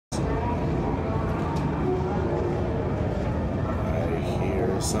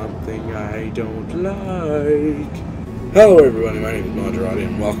something I don't like. Hello everybody, my name is Maserati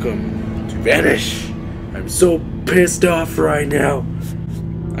and welcome to Vanish. I'm so pissed off right now.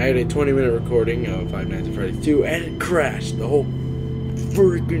 I had a 20-minute recording of Five Nights at Freddy's 2 and it crashed. The whole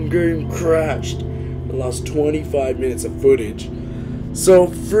freaking game crashed. I lost 25 minutes of footage. So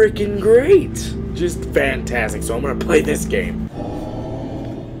freaking great. Just fantastic. So I'm gonna play this game.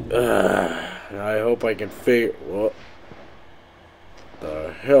 I hope I can figure... What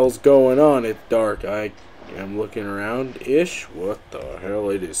the hell's going on? It's dark. I am looking around-ish. What the hell?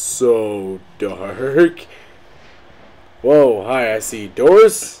 It is so dark. Whoa, hi, I see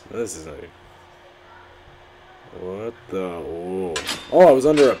doors. This is a... What the... Whoa. Oh, I was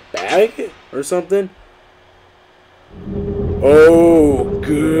under a bag or something? Oh,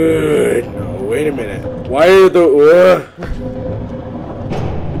 good. No, wait a minute. Why are the...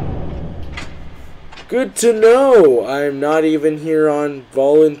 Good to know. I'm not even here on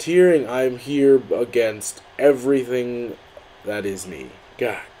volunteering. I'm here against everything that is me.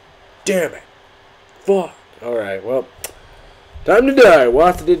 God damn it. Fuck. Alright, well. Time to die.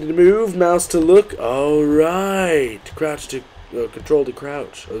 Watt to move. Mouse to look. Alright. Crouch to... control to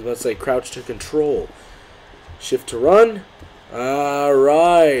crouch. I was about to say crouch to control. Shift to run.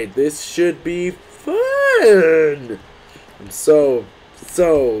 Alright. This should be fun. I'm so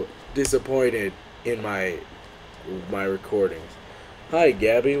disappointed in my recordings. Hi,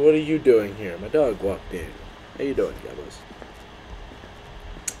 Gabby. What are you doing here? My dog walked in. How you doing, Gabbos?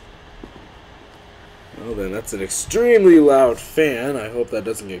 Well then, that's an extremely loud fan. I hope that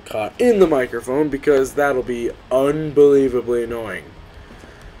doesn't get caught in the microphone because that'll be unbelievably annoying.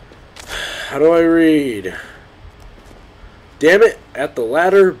 How do I read? Damn it, at the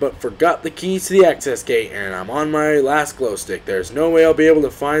ladder, but forgot the keys to the access gate, and I'm on my last glow stick. There's no way I'll be able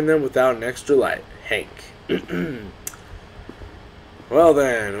to find them without an extra light. Hank. Well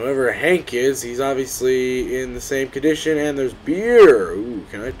then, whoever Hank is, he's obviously in the same condition, and there's beer. Ooh,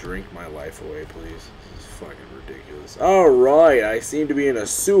 can I drink my life away, please? This is fucking ridiculous. Alright, I seem to be in a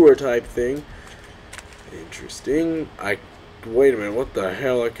sewer type thing. Interesting. Wait a minute, what the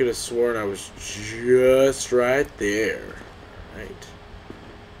hell? I could have sworn I was just right there. Right.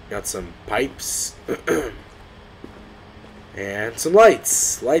 Got some pipes. And some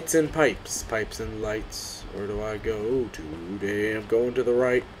lights. Lights and pipes. Pipes and lights. Where do I go? Today I'm going to the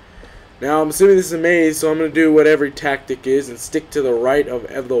right. Now I'm assuming this is a maze, so I'm going to do what every tactic is and stick to the right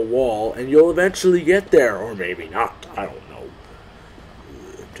of the wall, and you'll eventually get there. Or maybe not. I don't know.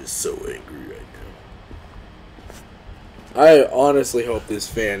 I'm just so angry right now. I honestly hope this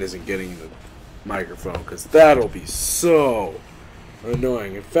fan isn't getting the microphone, because that'll be so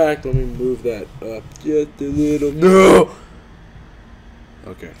annoying. In fact, let me move that up just a little. No!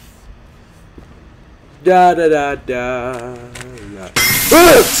 Okay. Da da da da.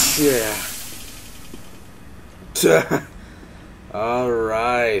 Yeah.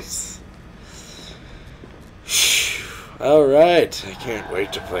 Alright. Alright. I can't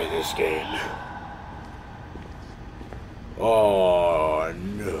wait to play this game. Oh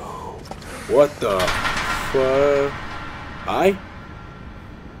no. What the fuck? Hi?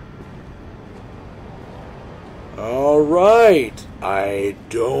 Alright. I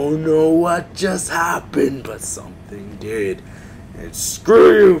don't know what just happened, but something did. And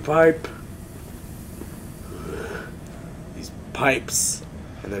screw you, pipe. These pipes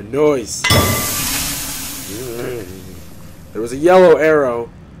and their noise. There was a yellow arrow.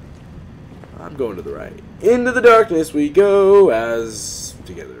 I'm going to the right. Into the darkness we go as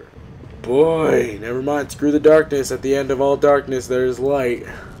together. Boy, never mind. Screw the darkness. At the end of all darkness, there is light.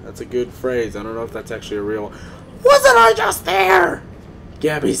 That's a good phrase. I don't know if that's actually a real one. Wasn't I just there?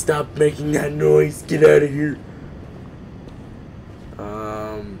 Gabby, stop making that noise. Get out of here.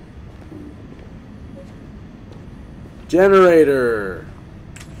 Generator.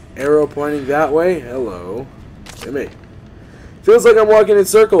 Arrow pointing that way. Hello. Gimme. Feels like I'm walking in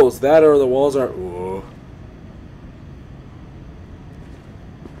circles. That or the walls are... Whoa.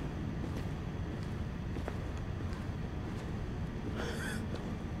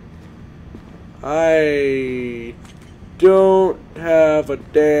 I don't have a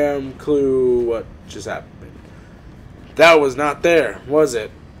damn clue what just happened. That was not there, was it?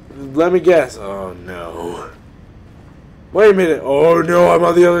 Let me guess. Oh no. Wait a minute. Oh no, I'm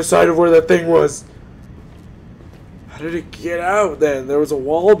on the other side of where that thing was. How did it get out then? There was a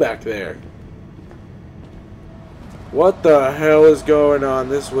wall back there. What the hell is going on?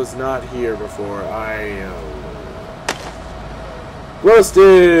 This was not here before. Glow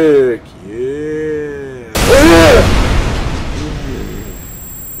stick! Yeah!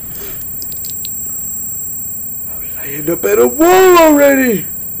 How did I end up at a wall already?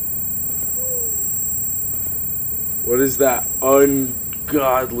 What is that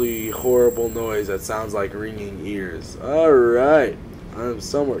ungodly, horrible noise that sounds like ringing ears? Alright. I'm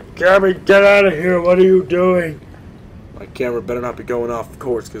somewhere. Gabby, get out of here! What are you doing? My camera better not be going off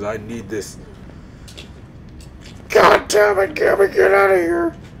course because I need this. God damn it, Gabby, get out of here!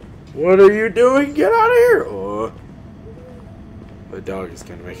 What are you doing? Get out of here! Oh. My dog is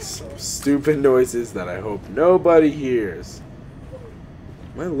gonna make some stupid noises that I hope nobody hears.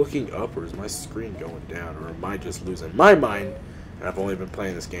 Am I looking up or is my screen going down? Or am I just losing my mind? And I've only been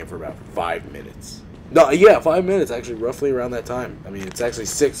playing this game for about 5 minutes. No, yeah, 5 minutes, actually, roughly around that time. I mean, it's actually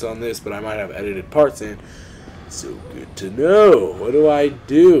 6 on this, but I might have edited parts in. So good to know. What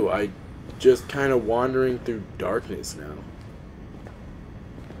do? I just kind of wandering through darkness now.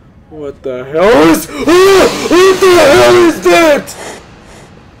 What the hell is... Oh, what the hell is that?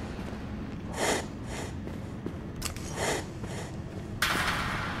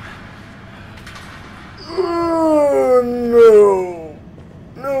 Oh, no.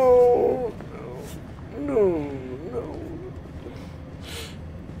 No. No.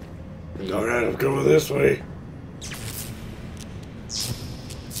 No. Alright, I'm going this way.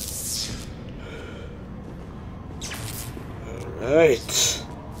 Alright.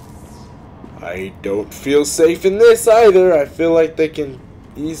 I don't feel safe in this either. I feel like they can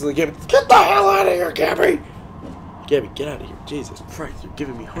easily get the hell out of here, Gabby! Gabby, get out of here. Jesus Christ, you're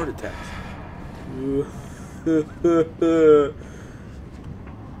giving me heart attacks.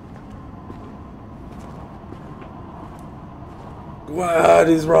 What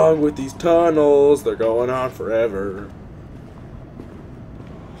is wrong with these tunnels? They're going on forever.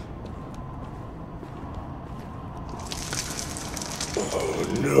 Oh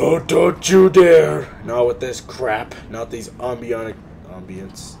no, don't you dare! Not with this crap. Not these ambience.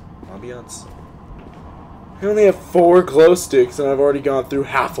 I only have 4 glow sticks and I've already gone through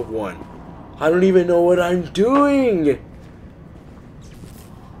half of one. I don't even know what I'm doing!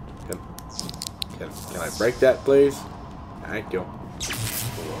 Can I break that, please? Thank you.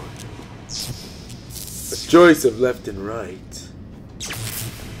 A choice of left and right.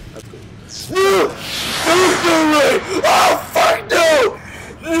 No! No way! Oh, fuck no!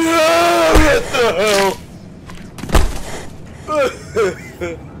 No! What the hell?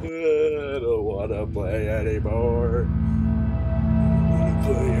 I don't want to play anymore.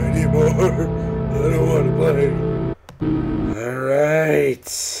 I don't want to play. Alright.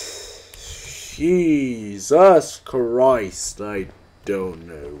 Jesus Christ. I don't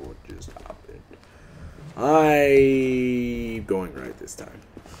know what just happened. I'm going right this time.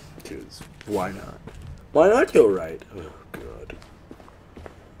 Because why not? Why not go right? Oh, God.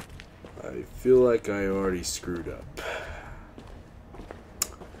 I feel like I already screwed up.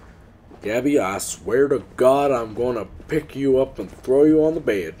 Gabby, I swear to God, I'm going to pick you up and throw you on the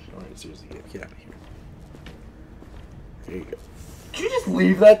bed. Alright, seriously, Gabby, get out of here. There you go. Did you just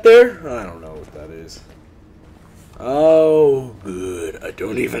leave that there? I don't know what that is. Oh, good. I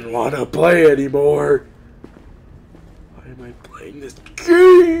don't even want to play anymore. Why am I playing this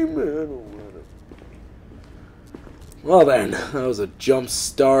game? I don't want to. Well then, that was a jump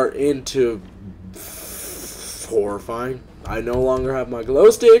start into horrifying. I no longer have my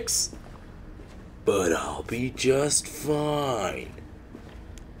glow sticks. But I'll be just fine.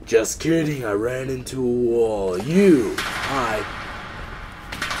 Just kidding, I ran into a wall.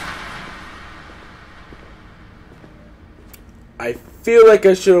 I feel like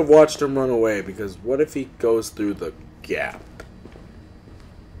I should have watched him run away, because what if he goes through the gap?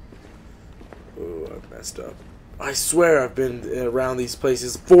 Oh, I messed up. I swear I've been around these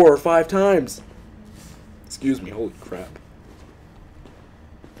places 4 or 5 times. Excuse me, holy crap.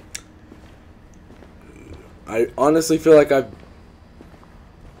 I honestly feel like I've...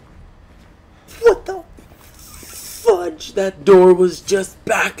 What the fudge? That door was just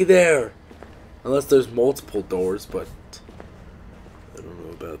back there. Unless there's multiple doors, but... I don't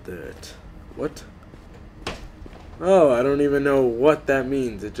know about that. What? Oh, I don't even know what that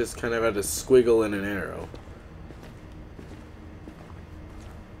means. It just kind of had a squiggle and an arrow.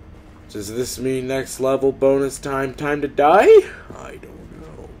 Does this mean next level bonus time to die? I don't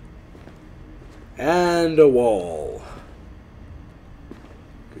know. And a wall.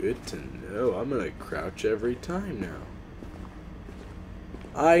 Good to know. I'm gonna crouch every time now.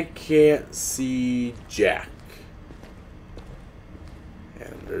 I can't see Jack.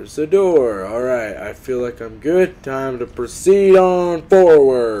 And there's a door. Alright, I feel like I'm good. Time to proceed on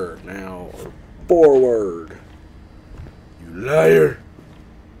forward. Now, forward. You liar.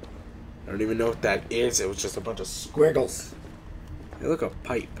 I don't even know what that is. It was just a bunch of squiggles. Hey, look, a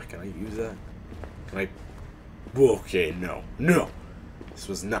pipe. Can I use that? Can I... Okay, no. No! This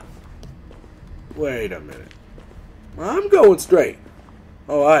was not... Wait a minute. I'm going straight.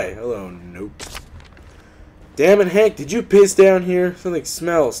 Oh, hi. Hello. Nope. Damn it, Hank. Did you piss down here? Something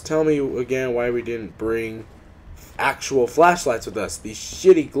smells. Tell me again why we didn't bring actual flashlights with us. These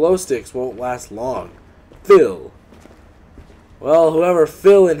shitty glow sticks won't last long. Phil. Well, whoever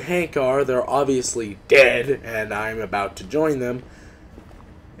Phil and Hank are, they're obviously dead, and I'm about to join them.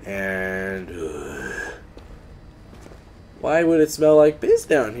 And why would it smell like piss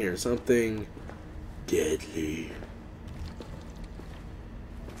down here? Something deadly.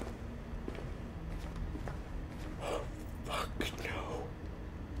 Oh, fuck no.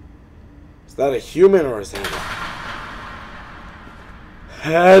 Is that a human or is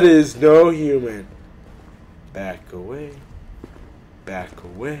that is no human. Back away. Back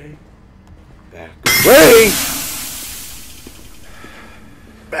away. Back away.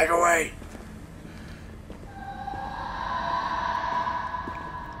 Back away.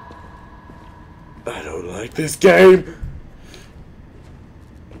 I don't like this game.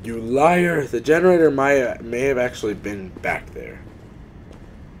 You liar. The generator may have actually been back there.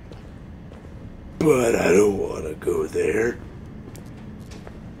 But I don't want to go there.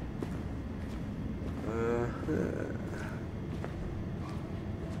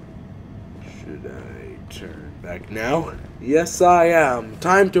 Should I turn back now? Yes, I am.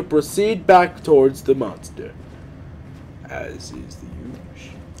 Time to proceed back towards the monster. As is the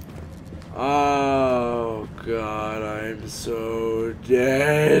usual. Oh, God, I'm so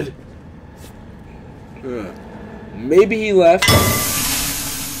dead. Maybe he left.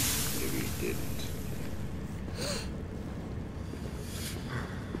 Maybe he didn't.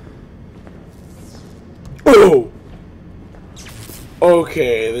 Oh!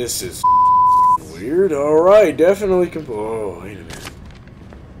 Okay, this is weird. Alright, definitely oh, wait a minute.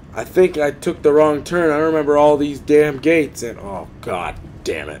 I think I took the wrong turn. I remember all these damn gates and oh, God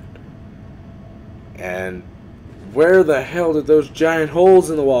damn it. And where the hell did those giant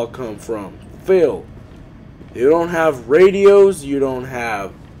holes in the wall come from? Phil, you don't have radios, you don't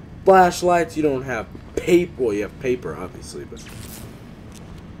have flashlights, you don't have paper. Well, you have paper, obviously, but...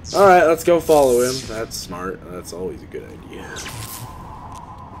 Alright, let's go follow him. That's smart. That's always a good idea.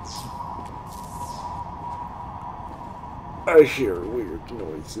 I hear weird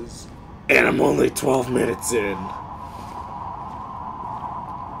noises. And I'm only 12 minutes in.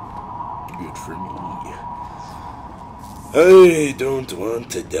 Good for me. I don't want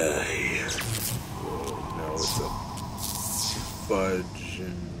to die. Oh, no, it's a fudge.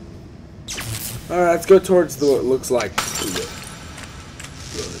 Alright, let's go towards the what looks like.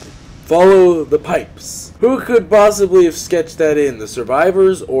 Follow the pipes. Who could possibly have sketched that in? The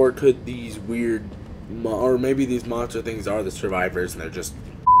survivors, or could these weird, or maybe these monster things are the survivors and they're just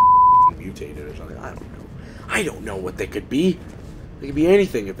mutated or something? I don't know. I don't know what they could be. They could be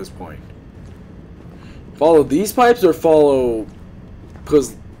anything at this point. Follow these pipes or follow,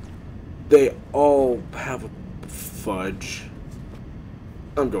 because they all have a fudge.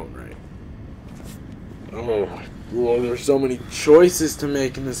 I'm going right. Oh. Well, there's so many choices to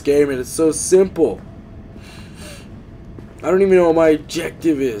make in this game, and it's so simple. I don't even know what my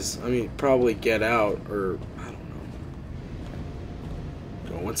objective is. I mean, probably get out, or I don't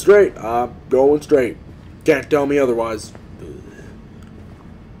know. Going straight. I'm going straight. Can't tell me otherwise.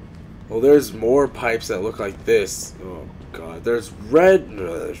 Well, there's more pipes that look like this. Oh, God. There's red.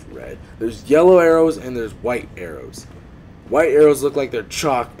 No, there's red. There's yellow arrows, and there's white arrows. White arrows look like they're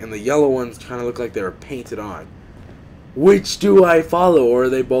chalk, and the yellow ones kind of look like they were painted on. Which do I follow, or are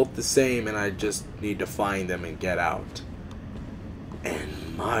they both the same and I just need to find them and get out?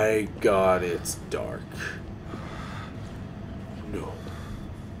 And my God, it's dark. No.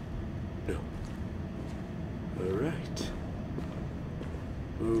 No. Alright.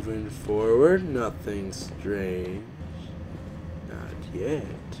 Moving forward, nothing strange. Not yet.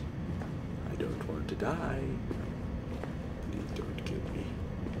 I don't want to die. Please don't kill me.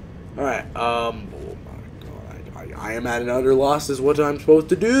 Alright, oh my God. I am at an utter loss as what I'm supposed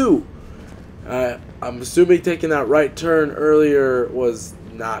to do. I'm assuming taking that right turn earlier was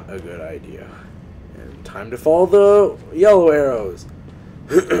not a good idea. And time to follow the yellow arrows.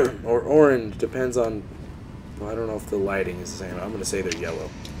 Or orange, depends on... Well, I don't know if the lighting is the same. I'm going to say they're yellow.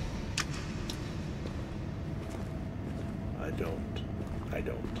 I don't.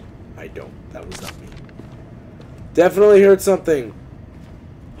 That was not me. Definitely heard something.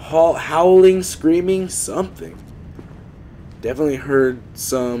 Howling, screaming, something. Definitely heard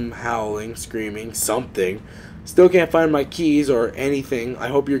some howling, screaming, something. Still can't find my keys or anything. I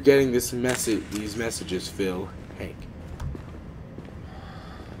hope you're getting this these messages, Phil. Hank.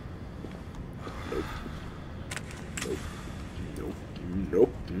 Nope. Nope.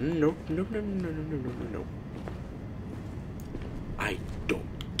 Nope. Nope. Nope. Nope. Nope. Nope. Nope. Nope. Nope.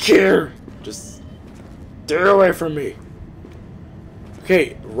 care. Just stay away from me.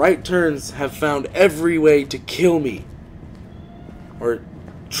 Okay, right turns have found every way to kill me. Or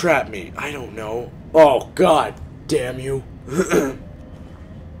trap me. I don't know. Oh, God damn you.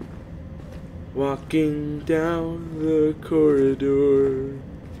 Walking down the corridor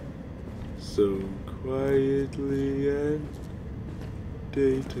so quietly and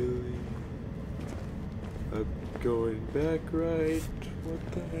daintily. I'm going back right.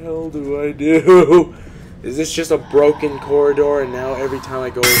 What the hell do I do? Is this just a broken corridor and now every time I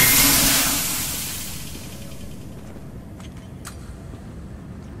go...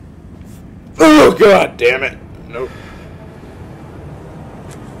 Oh, God damn it. Nope.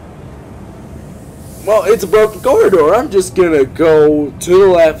 Well, it's a broken corridor. I'm just gonna go to the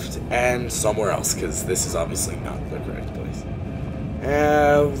left and somewhere else, because this is obviously not the correct place.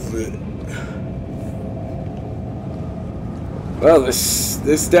 Well,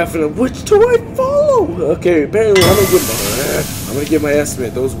 this definitely... Which do I follow? Okay, apparently I'm gonna give my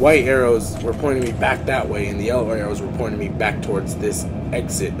estimate. Those white arrows were pointing me back that way, and the yellow arrows were pointing me back towards this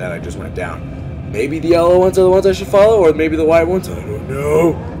exit that I just went down. Maybe the yellow ones are the ones I should follow, or maybe the white ones. I don't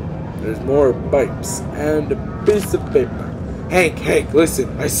know. There's more pipes and a piece of paper. Hank,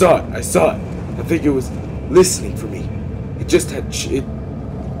 listen. I saw it. I think it was listening for me. It just had...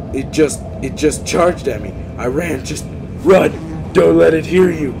 It just charged at me. I ran. Just run. Don't let it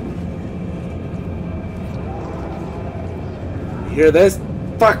hear you. You hear this?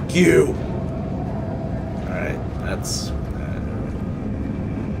 Fuck you. Alright, that's...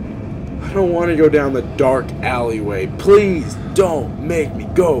 I don't want to go down the dark alleyway. Please don't make me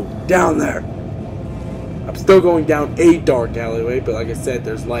go down there. I'm still going down a dark alleyway, but like I said,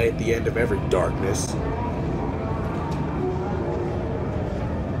 there's light at the end of every darkness.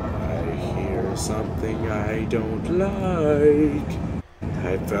 I hear something I don't like.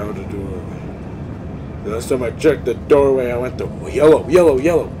 I found a doorway. The last time I checked the doorway, I went to yellow.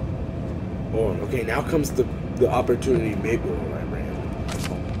 Oh, okay, now comes the opportunity. Maybe I ran.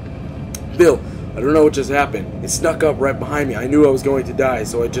 Bill, I don't know what just happened. It snuck up right behind me. I knew I was going to die,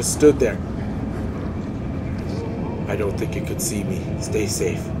 so I just stood there. I don't think it could see me. Stay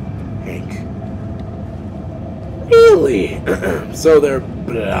safe, Hank. Really? So they're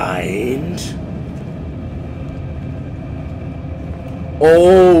blind?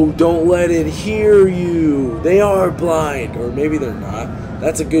 Oh, don't let it hear you. They are blind. Or maybe they're not.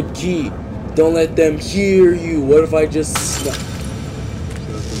 That's a good key. Don't let them hear you. What if I just snuck?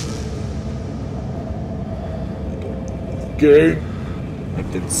 Game.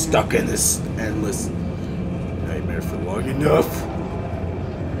 I've been stuck in this endless nightmare for long enough.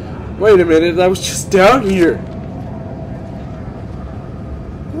 Wait a minute, I was just down here.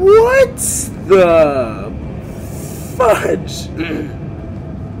 What the fudge?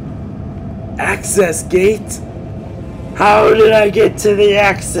 Access gate? How did I get to the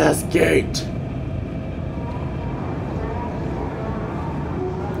access gate?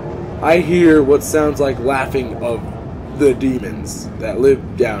 I hear what sounds like laughing of the demons that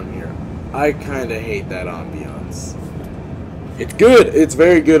live down here. I kinda hate that ambiance. It's good, it's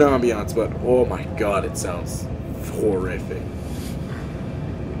very good ambiance, but oh my god, it sounds horrific.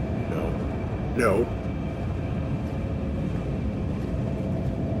 No.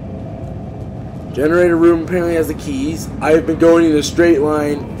 Generator room apparently has the keys. I've been going in a straight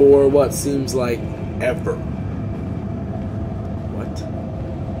line for what seems like ever. What?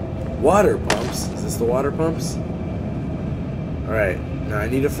 Water pumps? Is this the water pumps? Alright, now I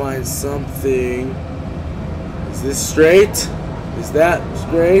need to find something. Is this straight? Is that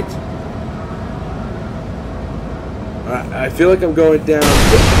straight? I feel like I'm going down.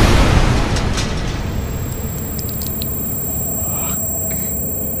 Fuck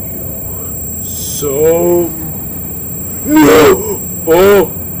you. So... No!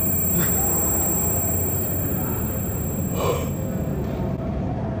 Oh!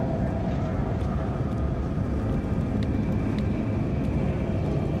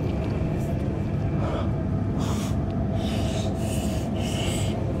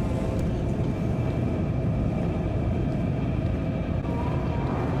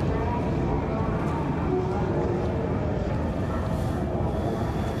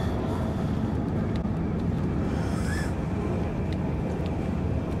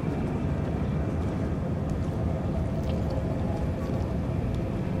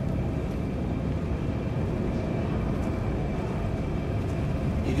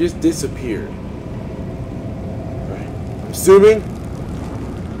 He just disappeared. Right.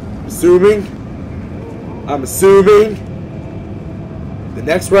 I'm assuming. The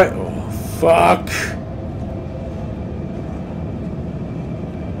next right. Oh, fuck.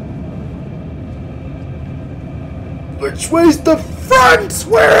 Which way's the front?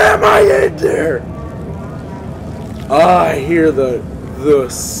 Where am I in there? I hear the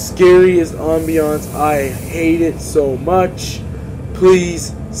scariest ambiance. I hate it so much.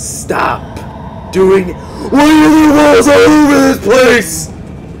 Please stop doing. Why are there walls all over this place?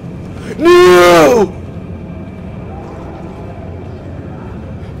 No!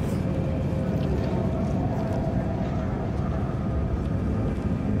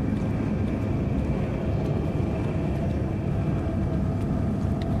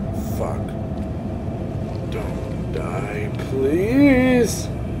 Fuck. Don't die, please.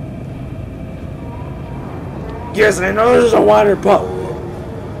 Yes, I know there's a water pump.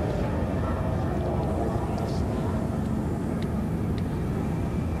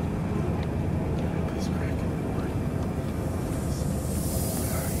 Please crack it.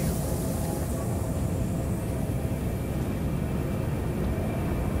 Where are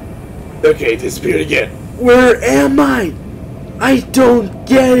you? Okay, disappeared again. Where am I? I don't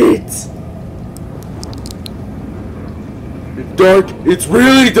get it. It's dark. It's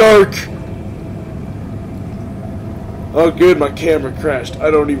really dark. Oh good, my camera crashed. I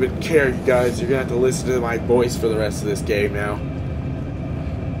don't even care, you guys. You're gonna have to listen to my voice for the rest of this game now.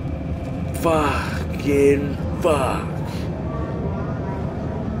 Fucking fuck.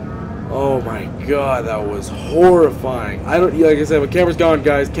 Oh my god, that was horrifying. Like I said, my camera's gone,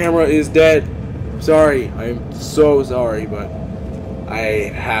 guys. Camera is dead. Sorry, I'm so sorry, but I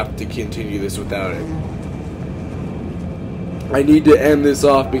have to continue this without it. I need to end this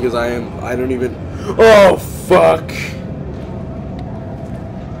off because I don't even. Oh fuck.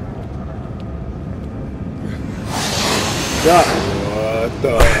 God, what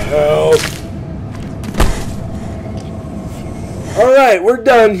the hell? Alright, we're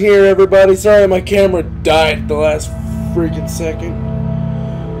done here, everybody. Sorry my camera died at the last freaking second.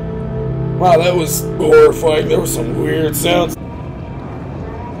 Wow, that was horrifying. There was some weird sounds.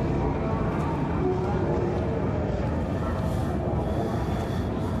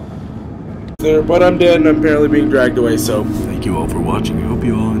 There, but I'm dead and I'm apparently being dragged away, so thank you all for watching. I hope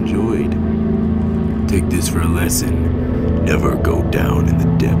you all enjoyed. Take this for a lesson. Never go down in the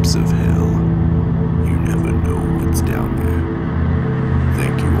depths of hell. You never know what's down there.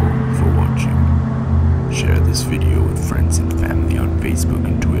 Thank you all for watching. Share this video with friends and family on Facebook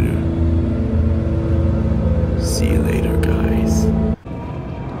and Twitter. See you later, guys.